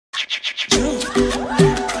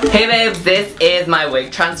Hey babes, this is my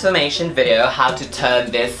wig transformation video, how to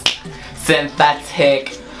turn this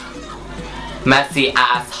synthetic, messy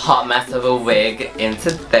ass hot mess of a wig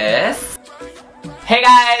into this. Hey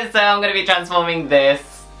guys, so I'm gonna be transforming this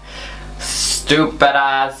stupid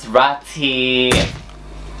ass ratty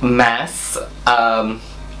mess.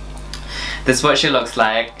 This is what she looks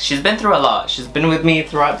like. She's been through a lot. She's been with me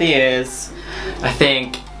throughout the years. I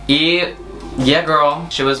think, yeah girl,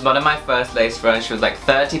 she was one of my first lace fronts. She was like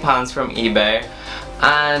 £30 from eBay.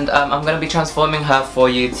 And I'm gonna be transforming her for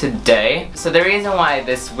you today. So the reason why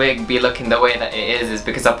this wig be looking the way that it is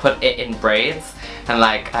because I put it in braids and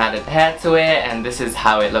like I added hair to it, and this is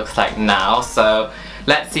how it looks like now. So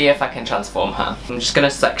let's see if I can transform her. I'm just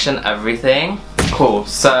gonna section everything. Cool,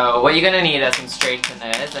 so what you're gonna need are some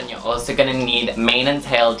straighteners, and you're also gonna need mane and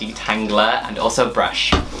tail detangler and also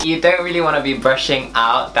brush. You don't really want to be brushing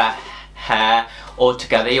out that hair all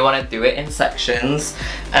together. You want to do it in sections,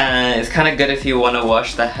 and it's kind of good if you want to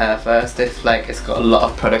wash the hair first if like it's got a lot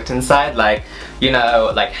of product inside, like, you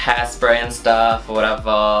know, like hairspray and stuff or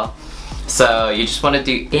whatever. So you just want to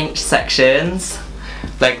do inch sections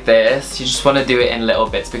like this. You just want to do it in little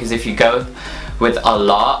bits, because if you go with a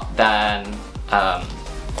lot then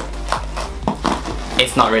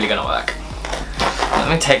it's not really gonna work. Let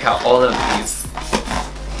me take out all of these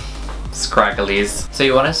scragglies. So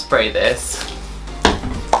you want to spray this,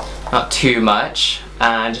 not too much,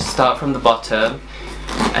 and just start from the bottom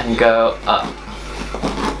and go up.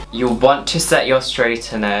 You want to set your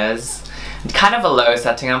straighteners kind of a low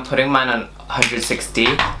setting. I'm putting mine on 160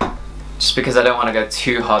 just because I don't want to go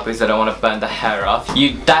too hot, because I don't want to burn the hair off.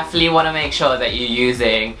 You definitely want to make sure that you're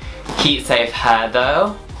using heat safe hair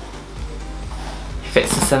though, if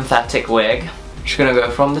it's a synthetic wig. I'm just gonna go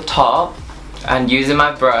from the top, and using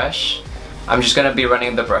my brush, I'm just gonna be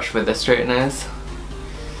running the brush with the straighteners.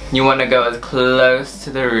 You want to go as close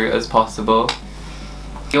to the root as possible.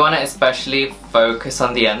 You want to especially focus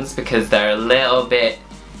on the ends because they're a little bit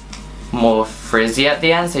more frizzy at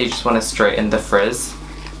the end, so you just want to straighten the frizz.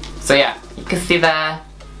 So yeah, you can see there,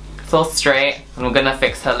 it's all straight, and we're gonna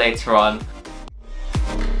fix her later on.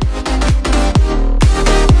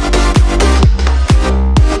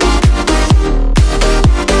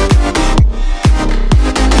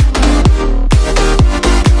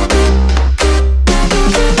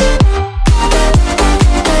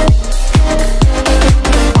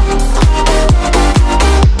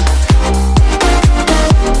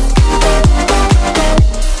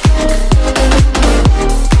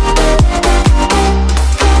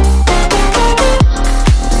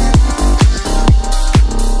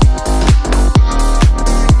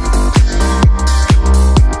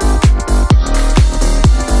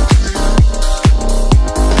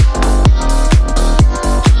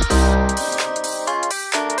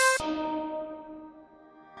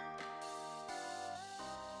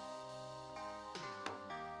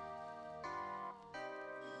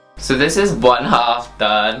 So this is one half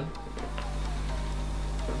done,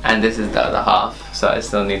 and this is the other half, so I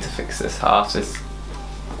still need to fix this half. This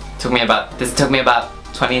took me about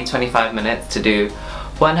 20-25 minutes to do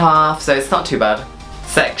one half, so it's not too bad.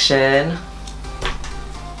 Section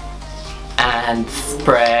and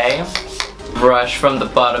spray, brush from the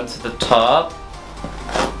bottom to the top,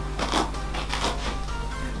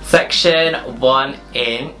 section 1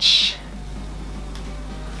 inch,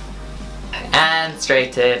 and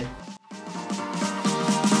straighten.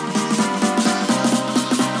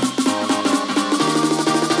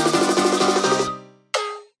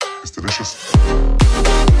 It's delicious.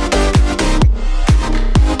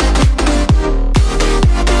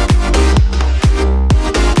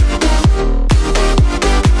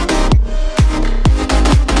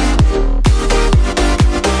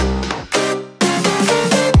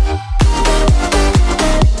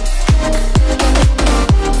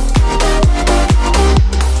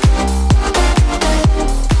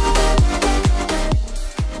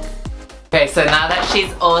 Okay, so now that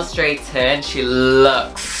she's all straightened, she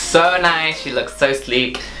looks so nice, she looks so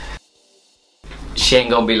sleek. She ain't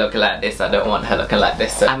gonna be looking like this, I don't want her looking like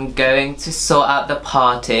this. So I'm going to sort out the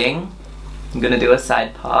parting. I'm gonna do a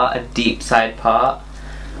side part, a deep side part.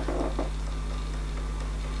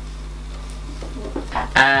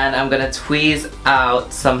 And I'm gonna tweeze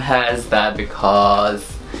out some hairs there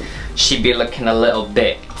because she'd be looking a little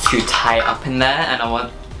bit too tight up in there, and I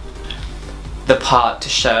want the part to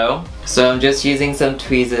show. So I'm just using some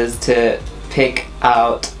tweezers to pick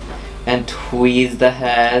out and tweeze the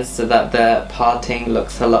hairs so that the parting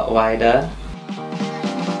looks a lot wider.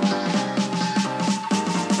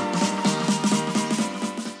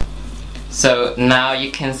 So now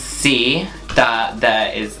you can see that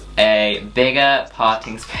there is a bigger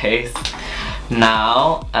parting space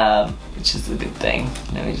now, which is a good thing.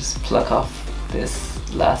 Let me just pluck off this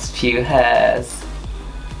last few hairs.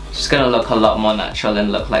 It's just gonna look a lot more natural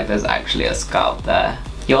and look like there's actually a scalp there.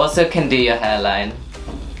 You also can do your hairline,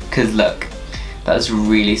 because look, that's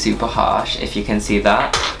really super harsh if you can see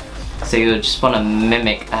that. So you just want to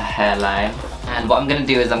mimic a hairline. And what I'm going to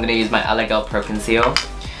do is I'm going to use my LA Girl Pro Conceal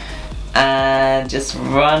and just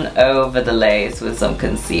run over the lace with some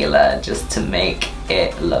concealer just to make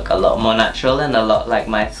it look a lot more natural and a lot like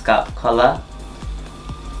my scalp color.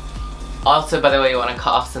 Also, by the way, you want to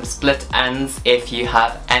cut off some split ends if you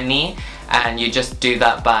have any, and you just do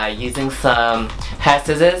that by using some hair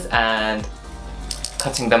scissors and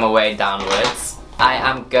cutting them away downwards. I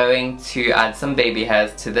am going to add some baby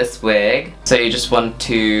hairs to this wig. So you just want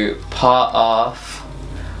to part off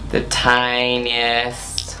the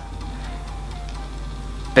tiniest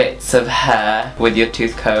bits of hair with your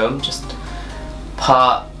tooth comb. Just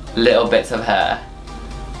part little bits of hair.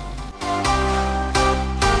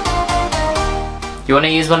 You want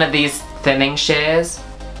to use one of these thinning shears.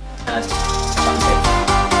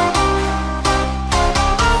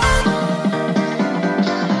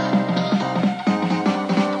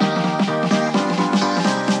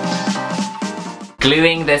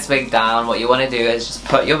 Gluing this wig down, what you want to do is just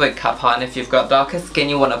put your wig cap on. If you've got darker skin,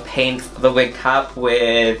 you want to paint the wig cap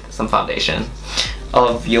with some foundation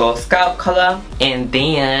of your scalp color. And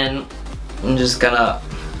then I'm just gonna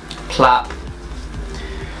plap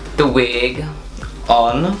the wig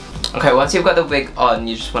on. Okay, once you've got the wig on,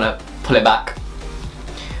 you just want to pull it back.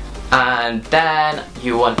 And then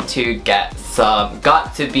you want to get some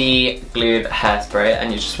Got To Be glued hairspray,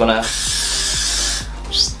 and you just want to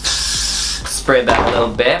spray that a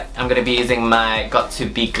little bit. I'm going to be using my Got To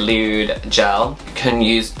Be glued gel. You can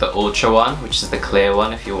use the Ultra one, which is the clear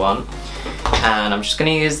one if you want. And I'm just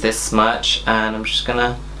going to use this much, and I'm just going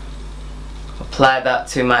to apply that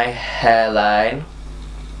to my hairline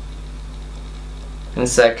in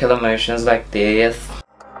circular motions like this.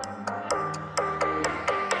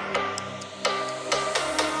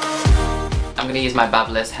 I'm going to use my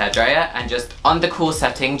Babyliss hairdryer and just on the cool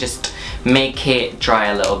setting, just make it dry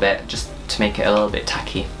a little bit, just to make it a little bit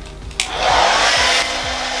tacky.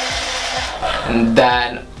 And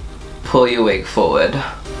then pull your wig forward.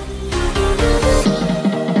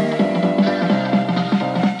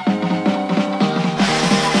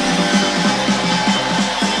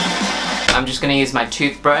 I'm just going to use my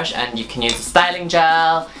toothbrush, and you can use a styling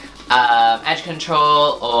gel, edge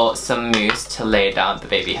control, or some mousse to lay down the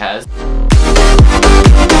baby hairs.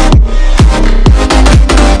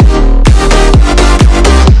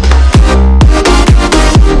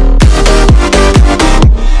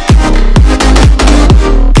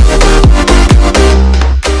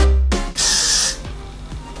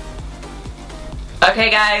 Okay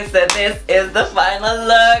guys, so this is the final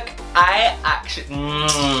look. I actually,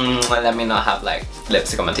 let me not have like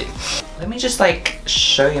lipstick on my teeth. Let me just like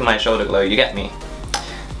show you my shoulder glow, you get me?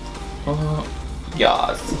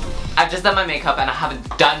 Yes. I've just done my makeup and I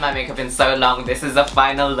haven't done my makeup in so long. This is the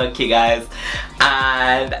final look, you guys.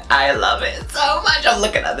 And I love it so much. I'm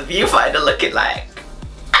looking at the viewfinder looking like,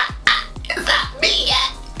 is that me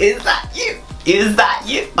yet? Is that you? Is that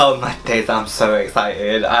you? Oh my days, I'm so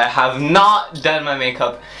excited. I have not done my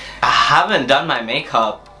makeup. I haven't done my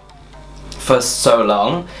makeup for so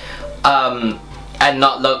long. And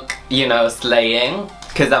not look, you know, slaying.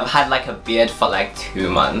 Because I've had like a beard for like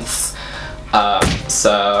 2 months.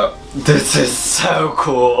 So this is so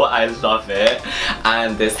cool. I love it.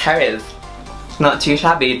 And this hair is not too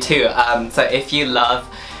shabby too. So if you love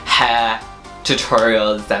hair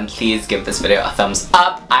tutorials, then please give this video a thumbs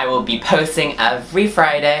up. I will be posting every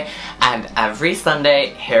Friday and every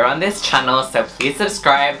Sunday here on this channel, so please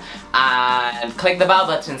subscribe and click the bell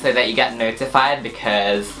button so that you get notified,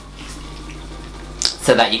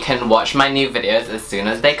 so that you can watch my new videos as soon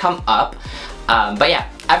as they come up. But yeah,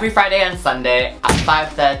 every Friday and Sunday at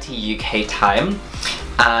 5:30 UK time.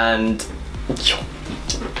 And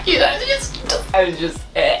you know,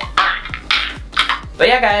 but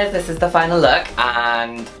yeah guys, this is the final look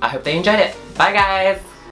and I hope they enjoyed it. Bye guys!